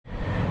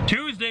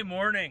Tuesday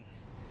morning.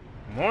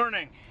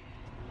 Morning.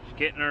 Just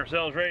getting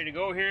ourselves ready to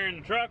go here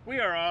in the truck. We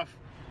are off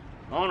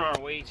on our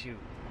way to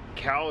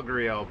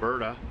Calgary,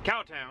 Alberta.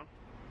 Cowtown.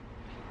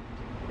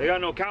 They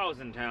got no cows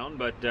in town,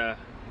 but they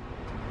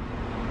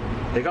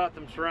got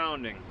them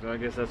surrounding. So I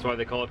guess that's why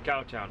they call it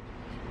Cowtown.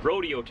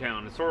 Rodeo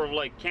town. It's sort of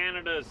like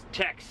Canada's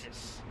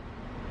Texas.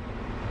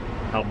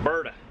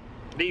 Alberta.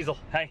 Diesel,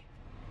 hey.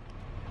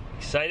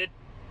 Excited?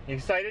 You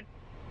excited?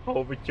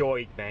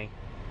 Overjoyed, man.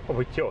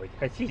 Overjoyed.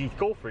 I see these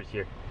gophers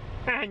here.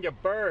 And your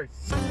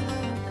birds.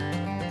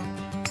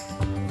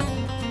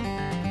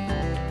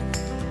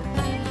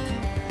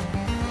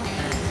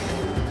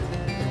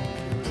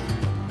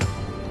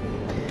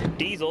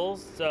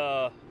 Diesel's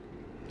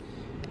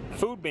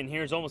food bin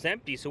here is almost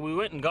empty, so we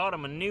went and got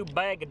him a new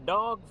bag of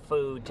dog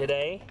food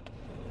today.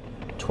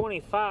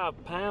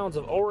 25 pounds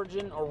of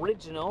Origin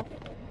Original.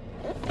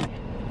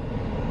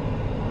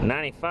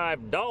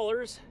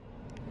 $95.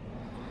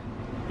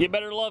 You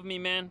better love me,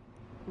 man.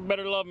 You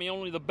better love me.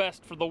 Only the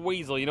best for the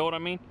weasel, you know what I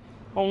mean?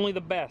 Only the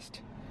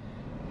best.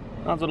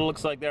 That's what it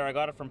looks like there. I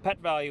got it from Pet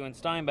Value in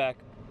Steinbach.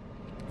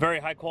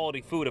 Very high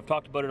quality food. I've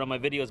talked about it on my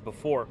videos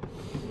before.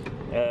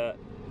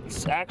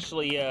 It's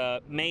actually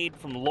made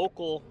from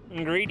local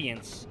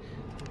ingredients.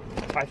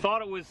 I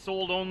thought it was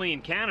sold only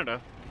in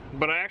Canada,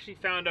 but I actually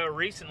found out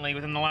recently,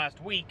 within the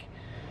last week,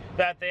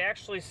 that they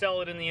actually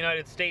sell it in the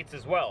United States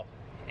as well.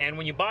 And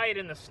when you buy it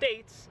in the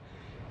States,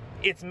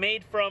 it's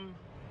made from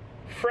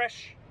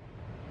fresh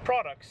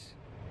products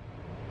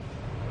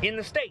in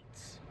the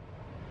States.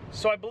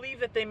 So I believe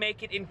that they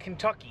make it in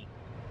Kentucky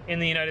in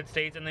the United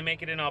States, and they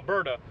make it in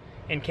Alberta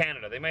in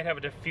Canada. They might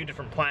have a few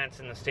different plants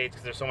in the States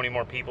because there's so many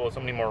more people, so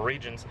many more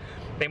regions.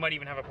 They might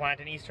even have a plant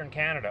in Eastern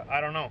Canada.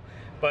 I don't know.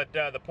 But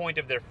the point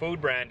of their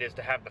food brand is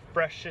to have the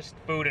freshest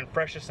food and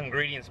freshest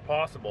ingredients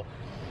possible.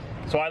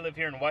 So I live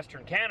here in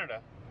Western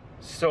Canada,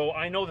 so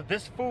I know that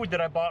this food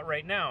that I bought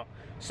right now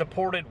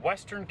supported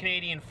Western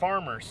Canadian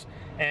farmers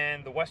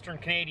and the Western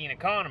Canadian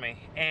economy,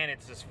 and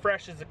it's as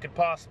fresh as it could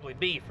possibly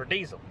be for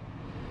Diesel.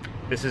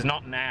 This is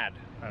not an ad.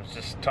 I was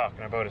just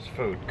talking about his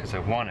food because I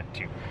wanted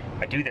to.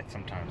 I do that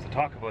sometimes. I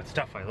talk about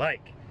stuff I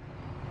like.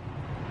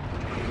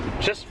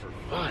 Just for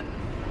fun.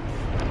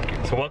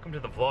 So welcome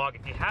to the vlog.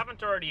 If you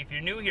haven't already, if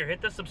you're new here,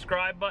 hit the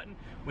subscribe button.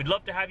 We'd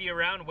love to have you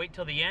around. Wait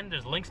till the end.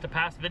 There's links to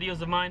past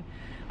videos of mine.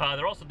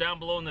 They're also down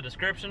below in the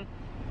description.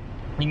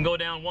 You can go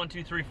down 1,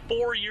 2, 3,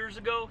 4 years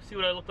ago. See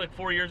what I looked like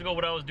 4 years ago,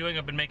 what I was doing.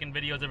 I've been making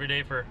videos every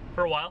day for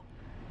a while.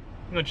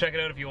 You can go check it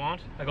out if you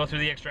want. I go through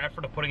the extra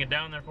effort of putting it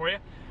down there for you.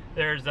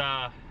 There's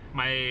my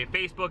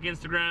Facebook,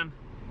 Instagram,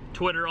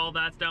 Twitter, all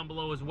that's down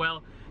below as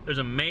well. There's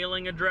a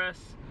mailing address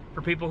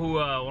for people who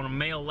want to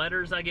mail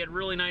letters. I get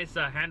really nice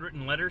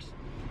handwritten letters.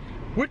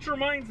 Which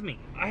reminds me,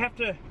 I have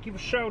to give a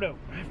shout out.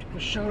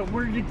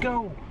 Where did it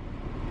go?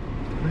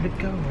 Where did it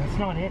go? That's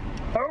not it.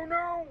 Oh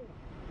no!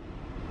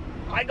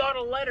 I got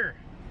a letter.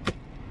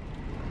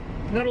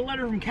 I got a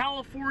letter from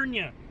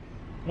California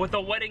with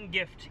a wedding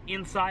gift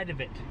inside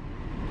of it.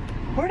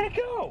 Where'd it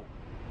go?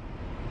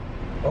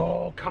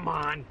 Oh, come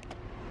on.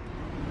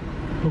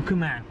 Oh,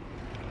 come on.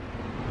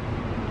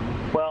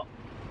 Well,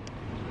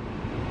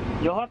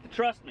 you'll have to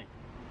trust me.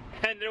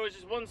 And there was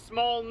just one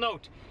small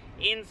note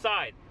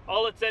inside.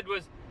 All it said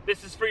was,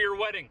 "This is for your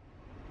wedding.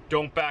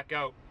 Don't back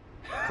out."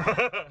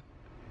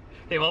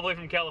 Came all the way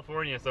from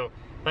California, so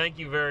thank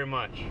you very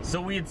much. So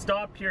we had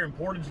stopped here in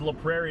Portage La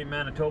Prairie,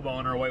 Manitoba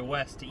on our way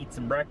west to eat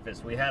some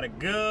breakfast. We had a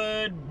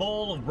good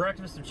bowl of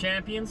Breakfast of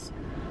Champions,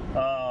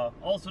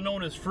 also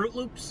known as Fruit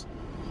Loops.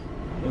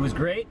 It was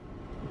great,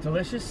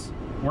 delicious.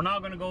 We're now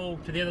gonna go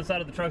to the other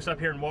side of the truck stop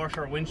here and wash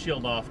our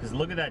windshield off, because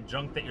look at that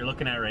junk that you're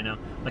looking at right now.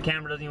 The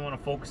camera doesn't even want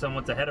to focus on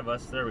what's ahead of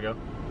us. There we go.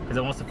 Because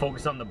it wants to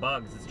focus on the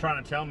bugs. It's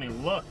trying to tell me,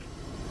 look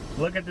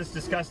at this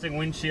disgusting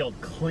windshield,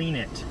 clean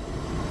it.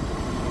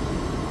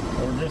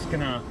 We're just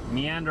gonna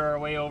meander our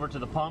way over to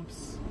the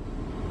pumps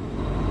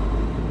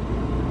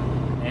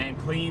and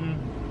clean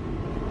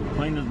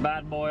this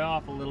bad boy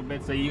off a little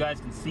bit so you guys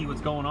can see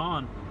what's going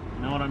on.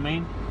 You know what I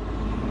mean?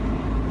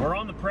 We're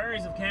on the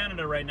prairies of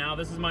Canada right now.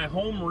 This is my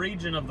home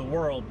region of the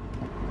world,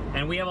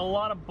 and we have a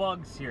lot of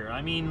bugs here.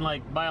 I mean,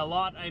 like, by a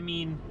lot, I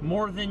mean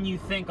more than you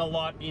think a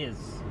lot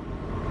is.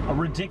 A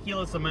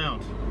ridiculous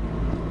amount.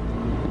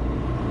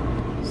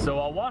 So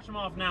I'll wash them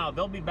off now.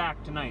 They'll be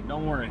back tonight,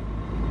 don't worry.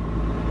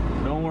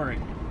 Don't worry.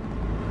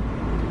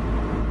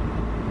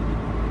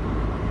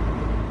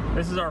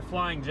 This is our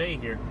Flying J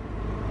here.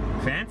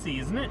 Fancy,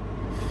 isn't it?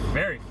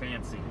 Very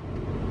fancy.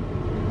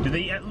 Do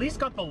they at least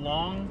got the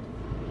long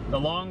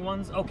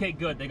ones? Okay,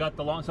 good. They got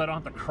the long, so I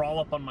don't have to crawl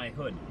up on my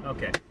hood.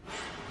 Okay.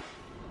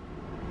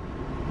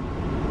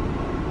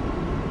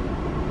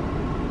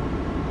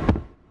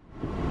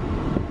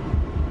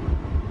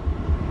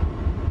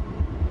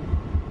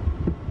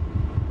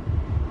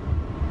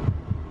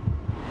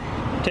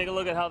 Take a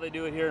look at how they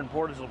do it here in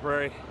Portage La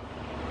Prairie.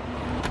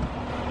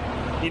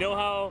 You know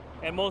how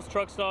at most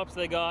truck stops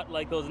they got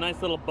like those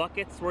nice little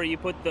buckets where you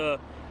put the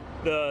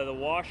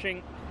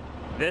washing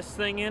this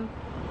thing in?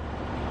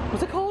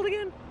 What's it called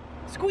again?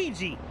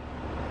 Squeegee.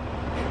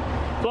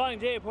 Flying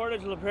J at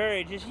Portage La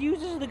Prairie just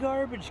uses the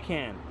garbage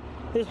can.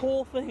 His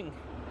whole thing.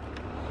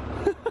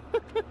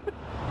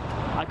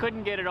 I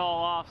couldn't get it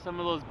all off. Some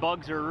of those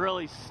bugs are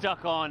really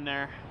stuck on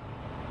there.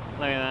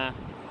 Look at that.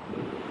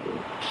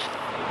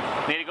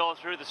 Need to go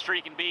through the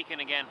streak and beacon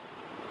again.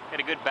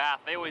 Get a good bath.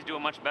 They always do a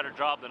much better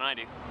job than I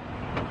do.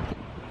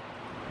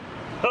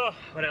 Oh,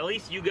 but at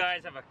least you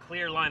guys have a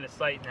clear line of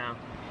sight now.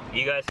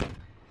 You guys can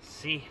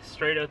see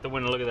straight out the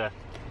window. Look at that.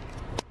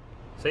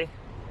 See?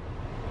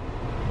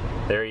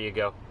 There you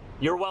go.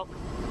 You're welcome.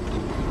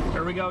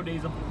 There we go,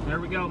 Diesel. There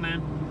we go,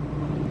 man.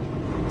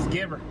 Let's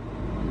give her.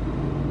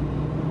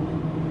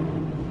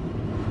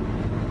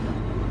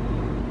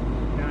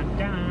 Dun,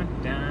 dun,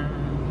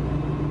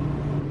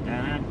 dun.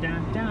 Dun,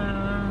 dun,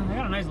 dun. They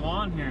got a nice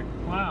lawn here.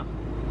 Wow.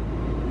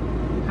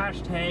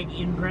 Hashtag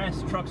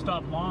impress truck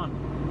stop lawn.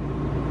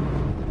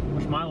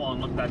 Wish my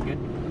lawn looked that good.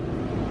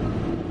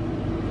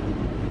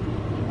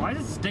 Why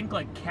does it stink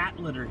like cat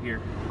litter here?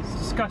 It's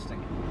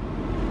disgusting.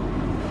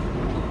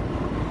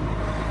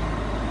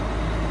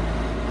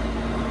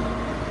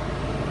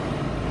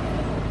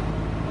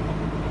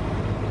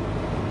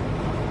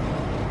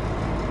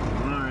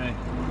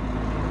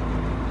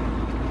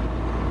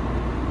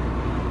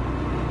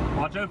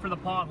 Watch out for the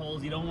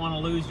potholes. You don't want to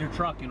lose your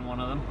truck in one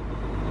of them.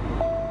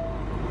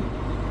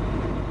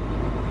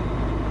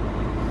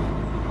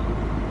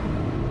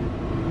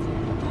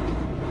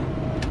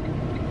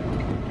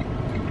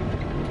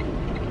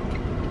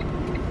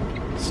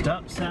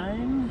 Stop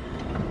sign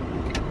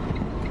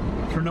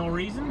for no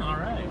reason? All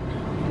right.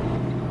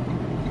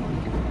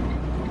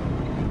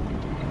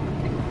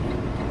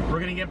 We're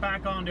going to get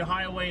back onto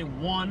Highway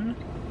 1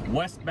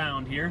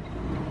 westbound here.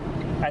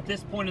 At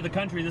this point of the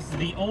country, this is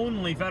the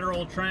only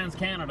federal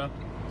Trans-Canada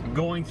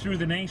going through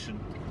the nation.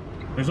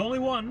 There's only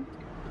one,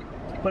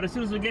 but as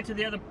soon as we get to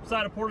the other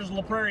side of Portage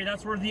La Prairie,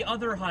 that's where the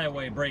other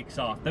highway breaks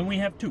off. Then we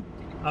have two.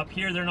 Up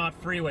here, they're not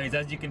freeways.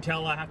 As you can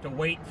tell, I have to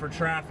wait for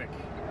traffic.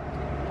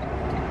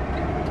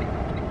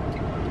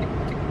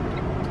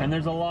 And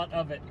there's a lot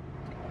of it.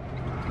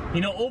 You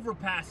know,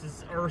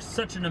 overpasses are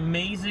such an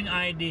amazing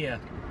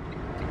idea.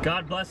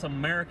 God bless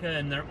America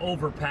and their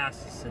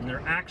overpasses and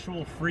their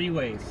actual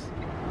freeways.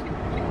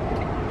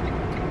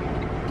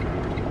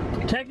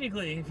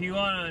 Technically, if you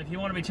want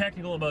to be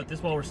technical about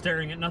this while we're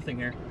staring at nothing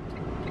here,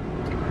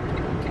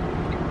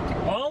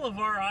 all of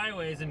our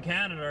highways in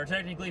Canada are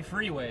technically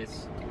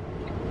freeways.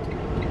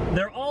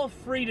 They're all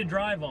free to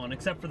drive on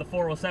except for the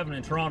 407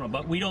 in Toronto,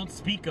 but we don't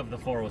speak of the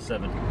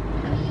 407.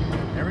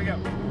 There we go.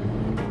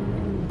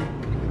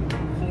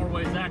 Four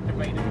ways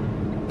activated.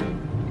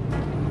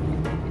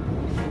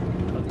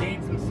 Let's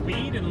gain some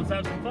speed and let's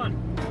have some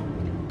fun.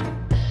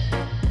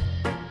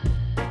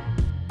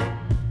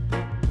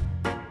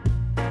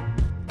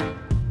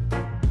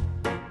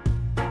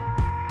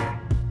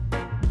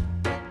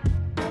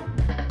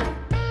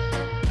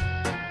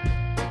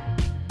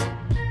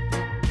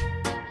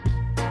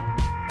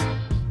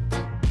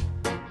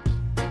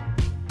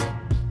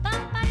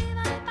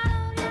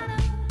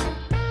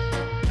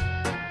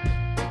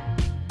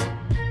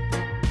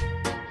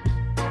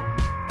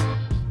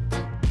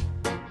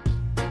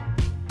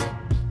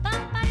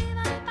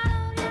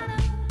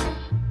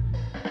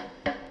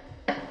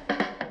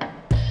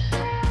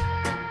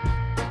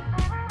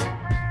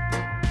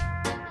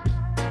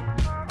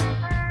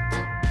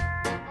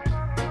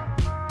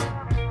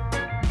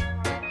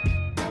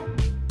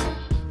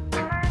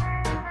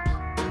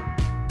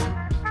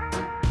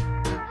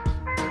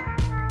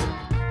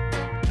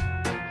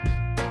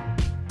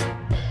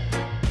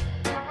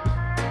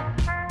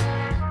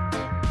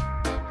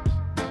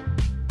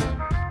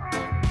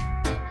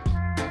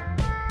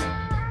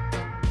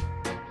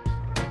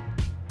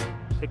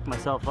 Picked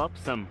myself up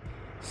some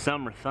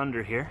summer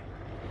thunder here.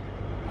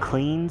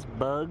 Cleans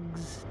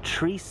bugs,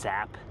 tree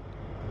sap,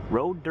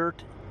 road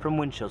dirt from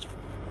windshields.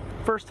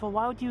 First of all,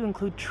 why would you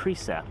include tree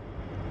sap?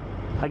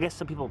 I guess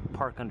some people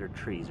park under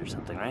trees or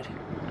something, right?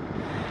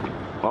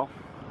 Well,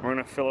 we're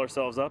gonna fill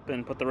ourselves up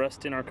and put the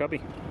rest in our cubby.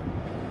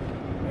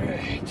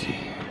 Alright.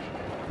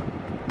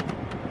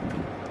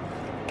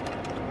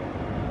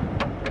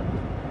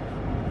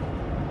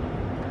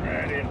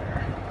 Right in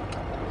there.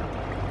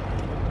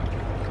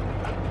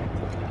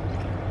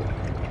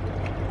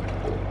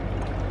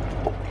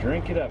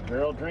 Drink it up,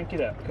 girl, drink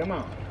it up. Come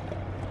on.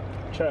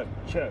 Chug,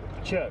 chug,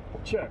 chug,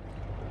 chug.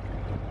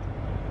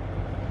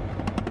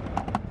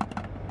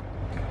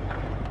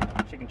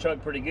 She can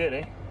chug pretty good,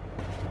 eh?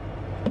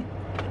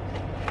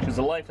 She's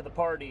the life of the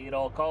party at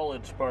all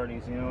college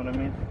parties, you know what I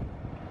mean?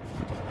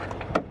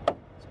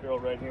 This girl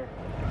right here.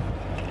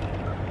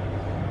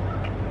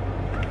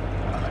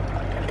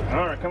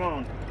 Alright, come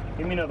on.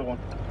 Give me another one.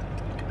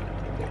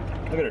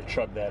 Look at her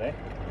chug that, eh?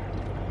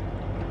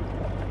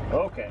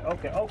 Okay,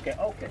 okay, okay,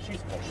 okay.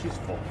 She's full, she's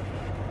full.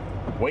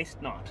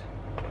 Waste not.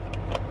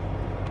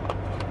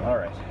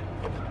 Alright.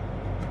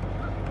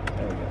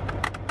 There we go.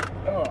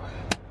 Oh,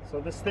 so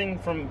this thing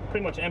from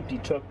pretty much empty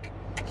took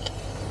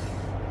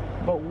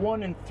about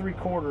 1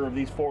 3/4 of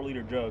these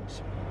 4-liter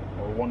jugs,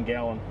 or 1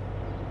 gallon.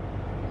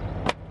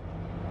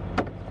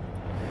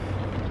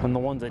 And the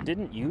ones I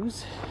didn't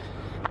use,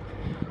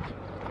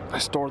 I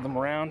stored them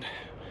around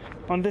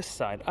on this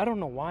side. I don't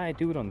know why I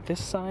do it on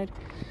this side,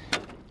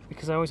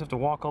 because I always have to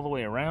walk all the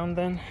way around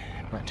then.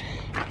 But,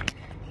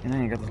 and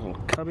then you got this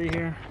little cubby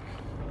here.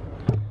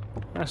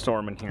 I store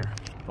them in here.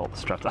 All the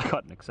straps. I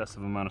got an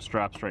excessive amount of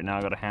straps right now.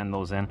 I got to hand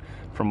those in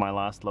from my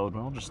last load.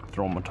 I'll just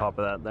throw them on top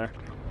of that there.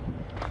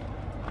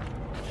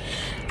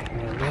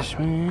 And this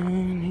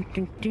one.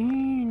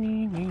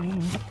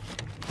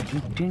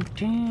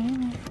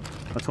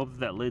 Let's hope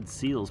that lid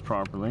seals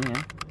properly.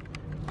 Yeah?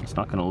 It's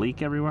not going to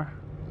leak everywhere.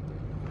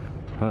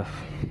 Ugh.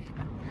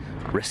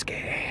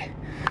 Risky.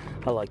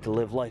 I like to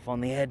live life on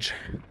the edge.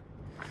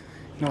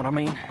 You know what I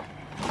mean?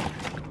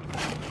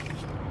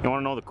 You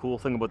want to know the cool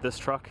thing about this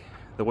truck?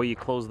 The way you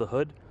close the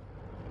hood?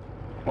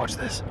 Watch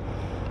this.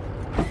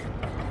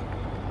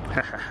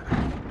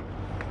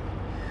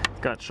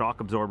 It's got shock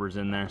absorbers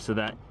in there so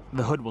that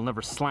the hood will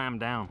never slam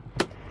down.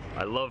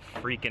 I love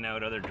freaking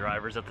out other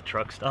drivers at the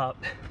truck stop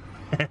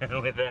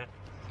with that.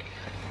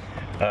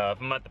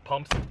 If I'm at the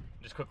pumps,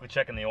 just quickly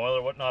checking the oil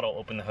or whatnot, I'll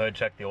open the hood,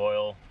 check the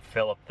oil,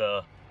 fill up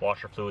the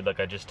washer fluid like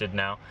I just did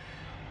now.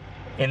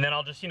 And then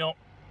I'll just, you know,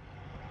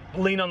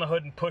 lean on the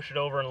hood and push it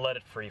over and let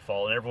it free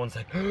fall. And everyone's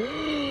like,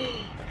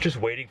 just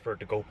waiting for it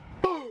to go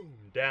boom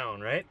down,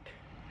 right?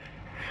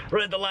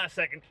 Right at the last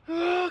second.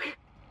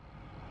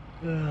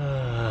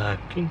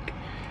 Kink.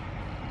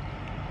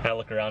 I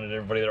look around at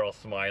everybody, they're all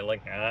smiling.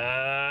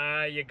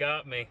 Ah, you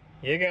got me.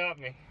 You got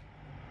me.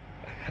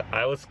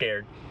 I was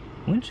scared.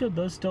 Windshield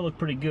does still look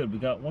pretty good. We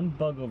got one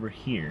bug over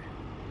here.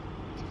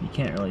 You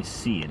can't really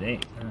see it, eh?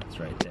 That's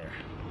right there.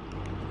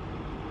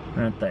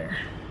 Right there.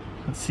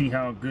 Let's see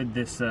how good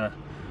this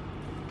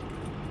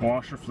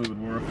washer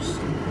fluid works.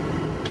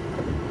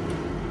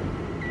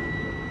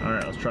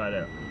 Alright, let's try it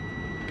out.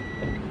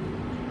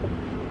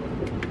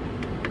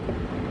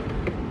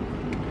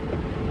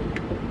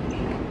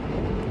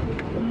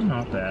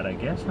 Not bad, I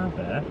guess. Not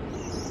bad.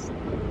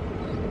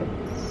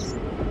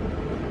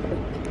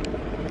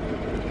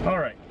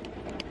 Alright.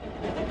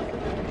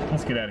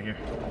 Let's get out of here.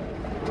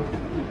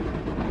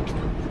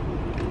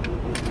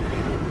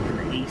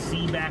 Turn the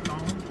AC back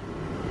on.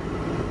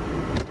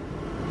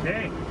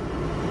 Okay.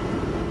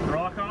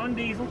 Rock on,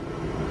 diesel.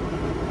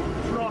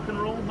 Let's rock and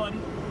roll, buddy.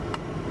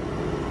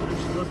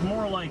 It's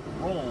more like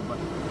roll, but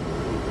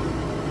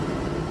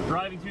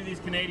driving through these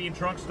Canadian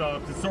truck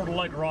stops, it's sort of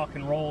like rock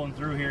and rolling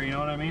through here, you know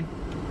what I mean?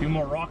 Do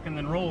more rocking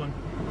than rolling.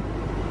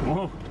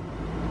 Whoa.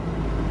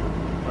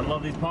 I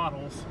love these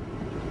potholes.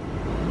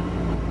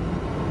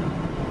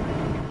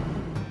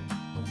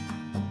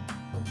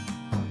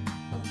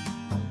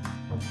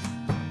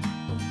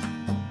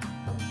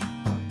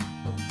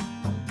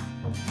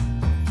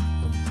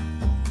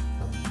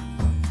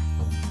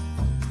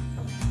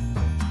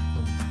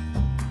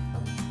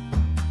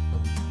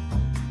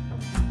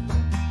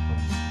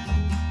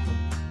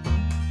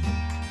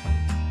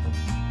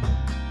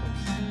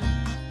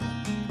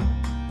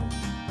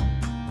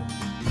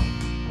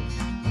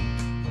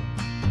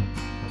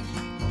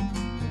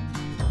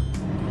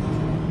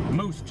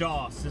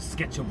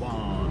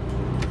 Saskatchewan.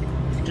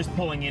 Just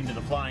pulling into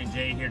the Flying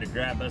J here to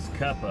grab us a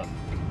cup of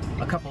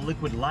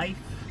liquid life,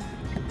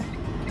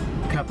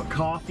 a cup of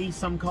coffee,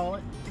 some call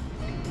it.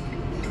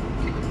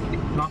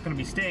 Not going to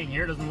be staying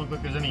here. Doesn't look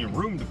like there's any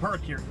room to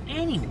park here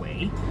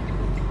anyway.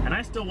 And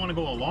I still want to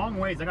go a long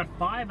ways. I got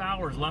 5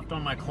 hours left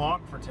on my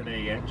clock for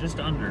today yet, just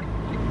under.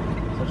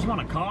 So I just want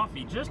a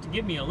coffee just to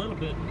give me a little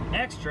bit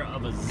extra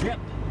of a zip.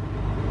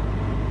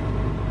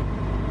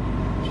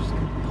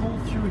 Pull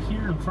through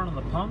here in front of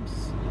the pumps,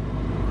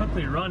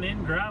 quickly run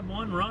in, grab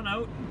one, run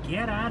out, and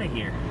get out of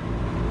here.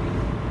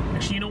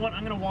 Actually, you know what?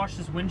 I'm going to wash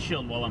this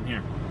windshield while I'm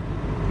here.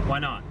 Why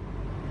not?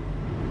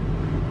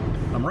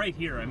 I'm right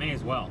here, I may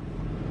as well.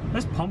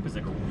 This pump is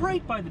like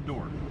right by the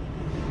door.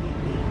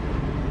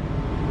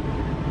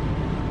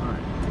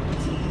 Alright.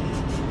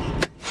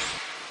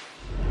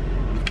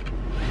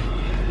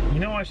 You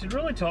know, I should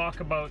really talk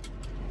about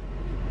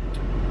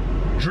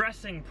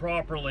dressing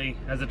properly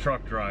as a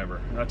truck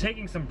driver.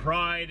 Taking some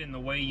pride in the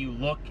way you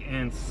look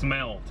and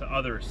smell to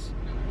others,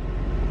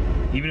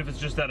 even if it's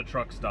just at a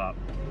truck stop.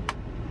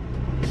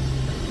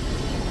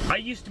 I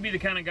used to be the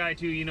kind of guy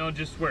too, you know,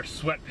 just wear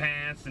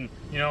sweatpants and,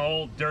 you know,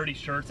 old dirty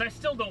shirts. I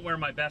still don't wear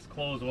my best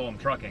clothes while I'm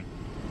trucking.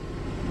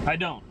 I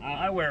don't.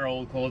 I wear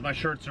old clothes. My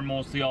shirts are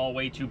mostly all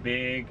way too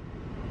big.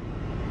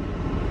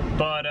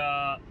 But,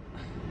 a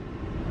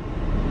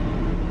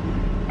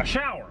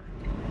shower.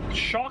 It's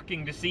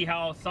shocking to see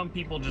how some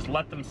people just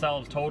let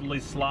themselves totally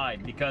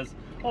slide because,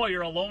 oh,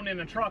 you're alone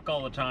in a truck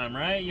all the time,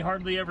 right? You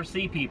hardly ever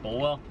see people.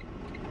 Well,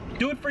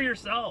 do it for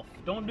yourself.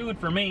 Don't do it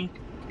for me.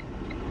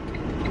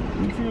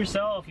 Do it for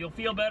yourself. You'll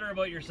feel better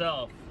about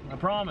yourself. I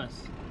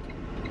promise.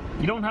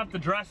 You don't have to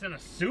dress in a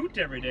suit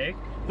every day,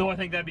 though I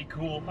think that'd be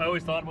cool. I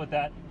always thought about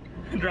that.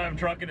 Driving a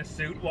truck in a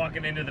suit,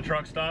 walking into the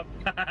truck stop.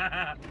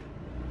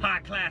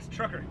 High class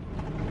trucker.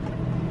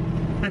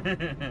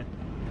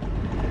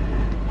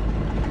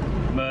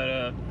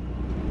 But,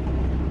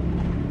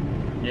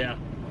 yeah.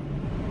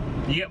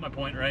 You get my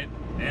point, right?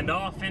 And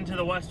off into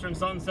the western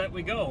sunset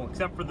we go,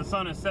 except for the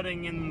sun is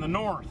setting in the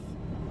north,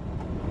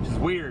 which is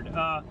weird.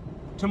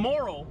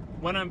 Tomorrow,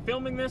 when I'm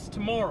filming this,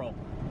 tomorrow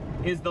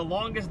is the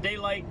longest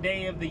daylight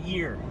day of the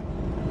year.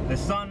 The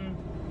sun,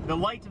 the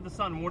light of the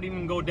sun won't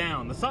even go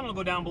down. The sun will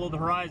go down below the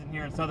horizon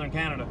here in southern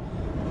Canada,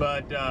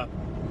 but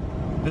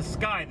the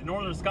sky, the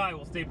northern sky,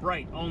 will stay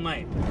bright all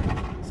night.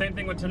 Same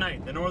thing with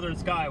tonight. The northern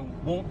sky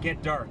won't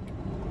get dark.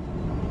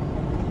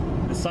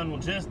 The sun will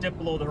just dip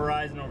below the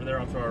horizon over there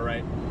on our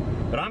right.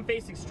 But I'm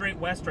facing straight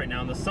west right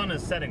now, and the sun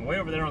is setting way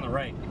over there on the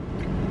right.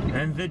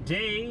 And the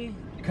day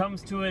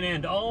comes to an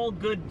end. All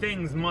good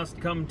things must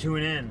come to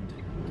an end,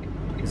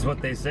 is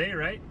what they say,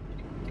 right?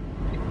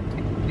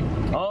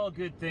 All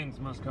good things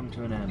must come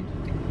to an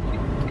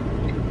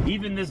end.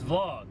 Even this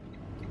vlog.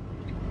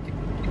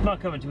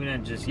 Not coming to an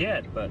end just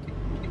yet, but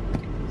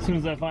as soon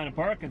as I find a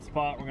parking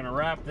spot, we're gonna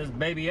wrap this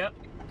baby up.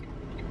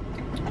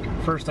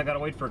 First, I gotta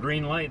wait for a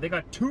green light. They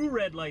got 2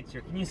 red lights here.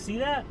 Can you see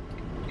that?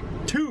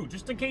 2,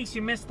 just in case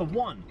you missed the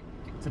one.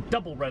 It's a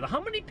double red. How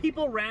many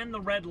people ran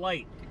the red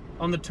light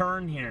on the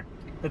turn here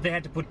that they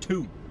had to put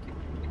 2?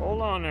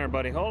 Hold on there,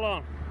 buddy. Hold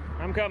on.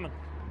 I'm coming.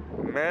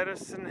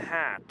 Medicine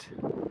Hat.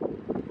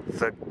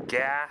 The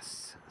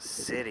gas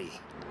city.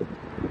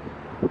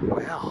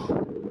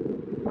 Well,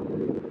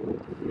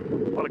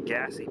 a lot of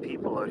gassy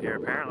people out here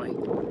apparently.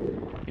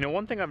 You know,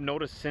 one thing I've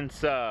noticed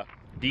since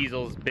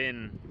Diesel's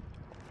been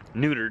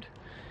neutered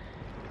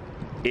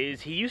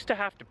is he used to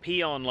have to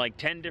pee on like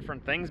 10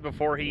 different things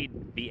before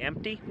he'd be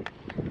empty.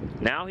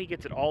 Now he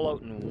gets it all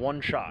out in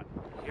one shot.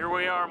 Here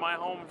we are, my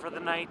home for the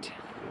night.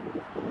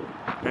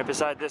 Right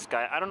beside this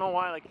guy. I don't know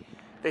why, like,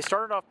 they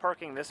started off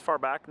parking this far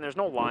back and there's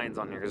no lines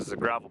on here because it's a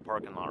gravel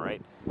parking lot,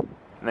 right?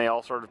 And they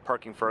all started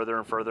parking further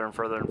and further and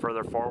further and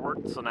further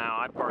forward. So now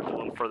I parked a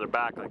little further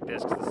back like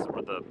this because this is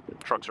where the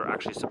trucks are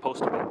actually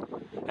supposed to be.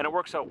 And it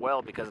works out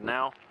well because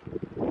now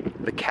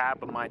the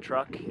cab of my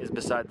truck is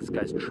beside this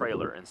guy's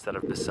trailer instead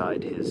of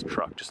beside his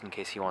truck, just in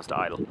case he wants to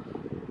idle.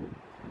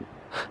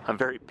 I'm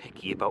very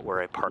picky about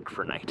where I park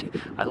for night.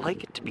 I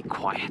like it to be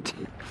quiet.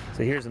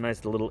 So here's a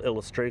nice little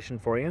illustration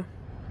for you.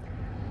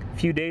 A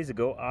few days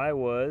ago, I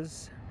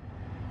was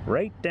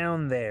right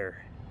down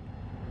there.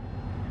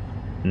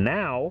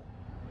 Now,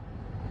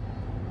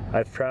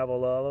 I've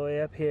traveled all the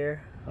way up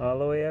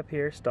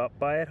here, stopped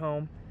by at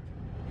home,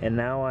 and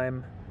now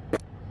I'm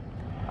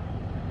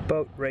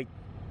about right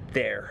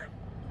there.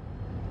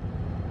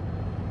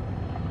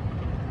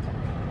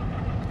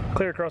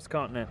 Clear across the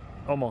continent,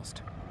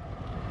 almost.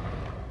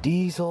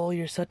 Diesel,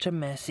 you're such a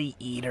messy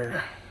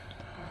eater.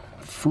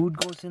 Food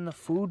goes in the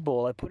food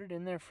bowl. I put it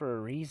in there for a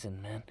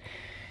reason, man.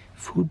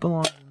 Food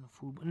belongs in the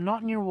food bowl.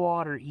 Not in your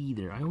water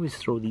either. I always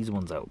throw these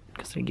ones out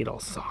because they get all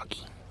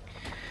soggy.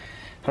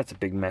 That's a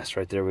big mess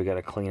right there we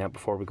gotta clean up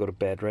before we go to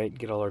bed, right?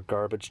 Get all our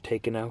garbage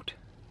taken out.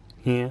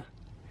 Yeah?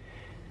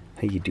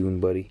 How you doing,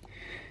 buddy?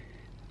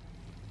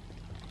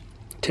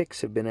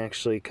 Ticks have been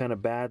actually kind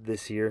of bad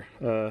this year.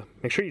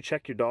 Make sure you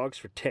check your dogs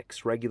for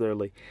ticks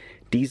regularly.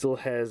 Diesel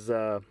has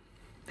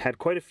had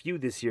quite a few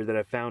this year that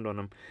I've found on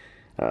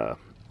them.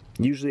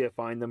 Usually I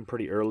find them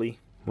pretty early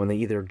when they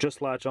either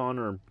just latch on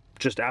or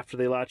just after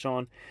they latch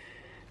on.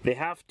 They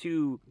have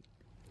to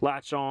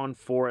latch on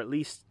for at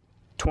least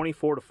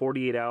 24 to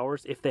 48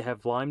 hours if they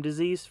have Lyme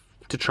disease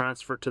to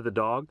transfer to the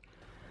dog.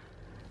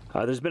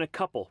 There's been a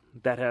couple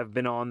that have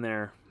been on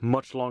there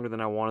much longer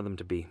than I wanted them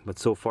to be, but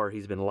so far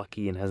he's been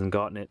lucky and hasn't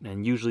gotten it,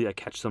 and usually I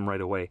catch them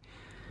right away.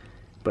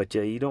 But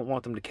you don't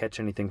want them to catch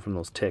anything from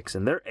those ticks,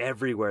 and they're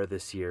everywhere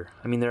this year.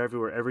 I mean, they're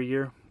everywhere every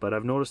year, but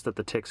I've noticed that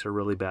the ticks are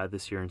really bad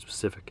this year in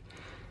specific.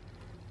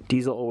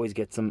 Diesel always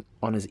gets them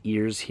on his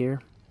ears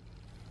here,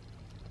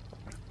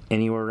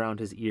 anywhere around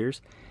his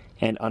ears,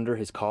 and under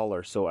his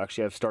collar. So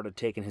actually I've started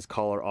taking his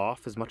collar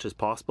off as much as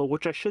possible,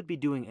 which I should be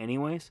doing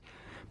anyways,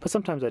 but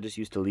sometimes I just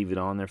used to leave it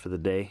on there for the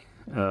day.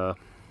 But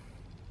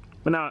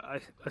now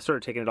I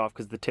started taking it off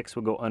because the ticks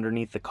would go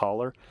underneath the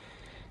collar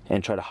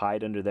and try to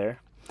hide under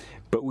there.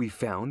 But we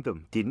found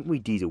them, didn't we,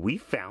 Diesel? We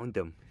found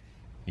them.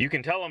 You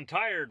can tell I'm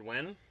tired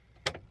when...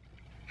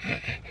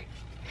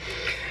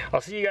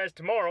 I'll see you guys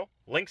tomorrow.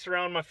 Links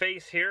around my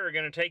face here are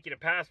going to take you to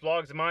past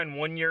vlogs of mine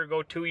 1 year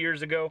ago, 2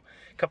 years ago.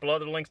 A couple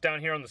other links down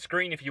here on the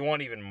screen if you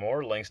want even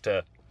more links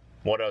to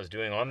what I was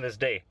doing on this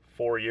day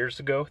 4 years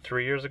ago,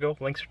 3 years ago.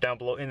 Links are down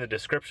below in the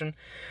description.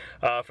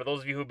 For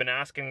those of you who've been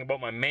asking about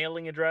my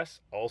mailing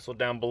address, also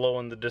down below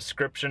in the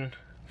description.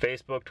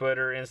 Facebook,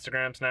 Twitter,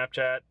 Instagram,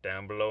 Snapchat,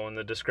 down below in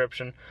the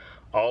description.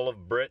 All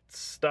of Brit's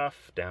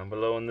stuff, down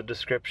below in the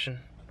description.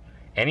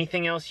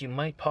 Anything else you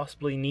might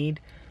possibly need,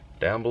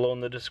 down below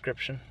in the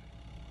description.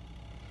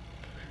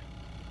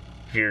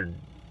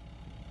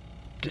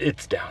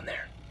 It's down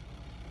there.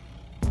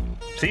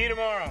 See you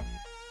tomorrow.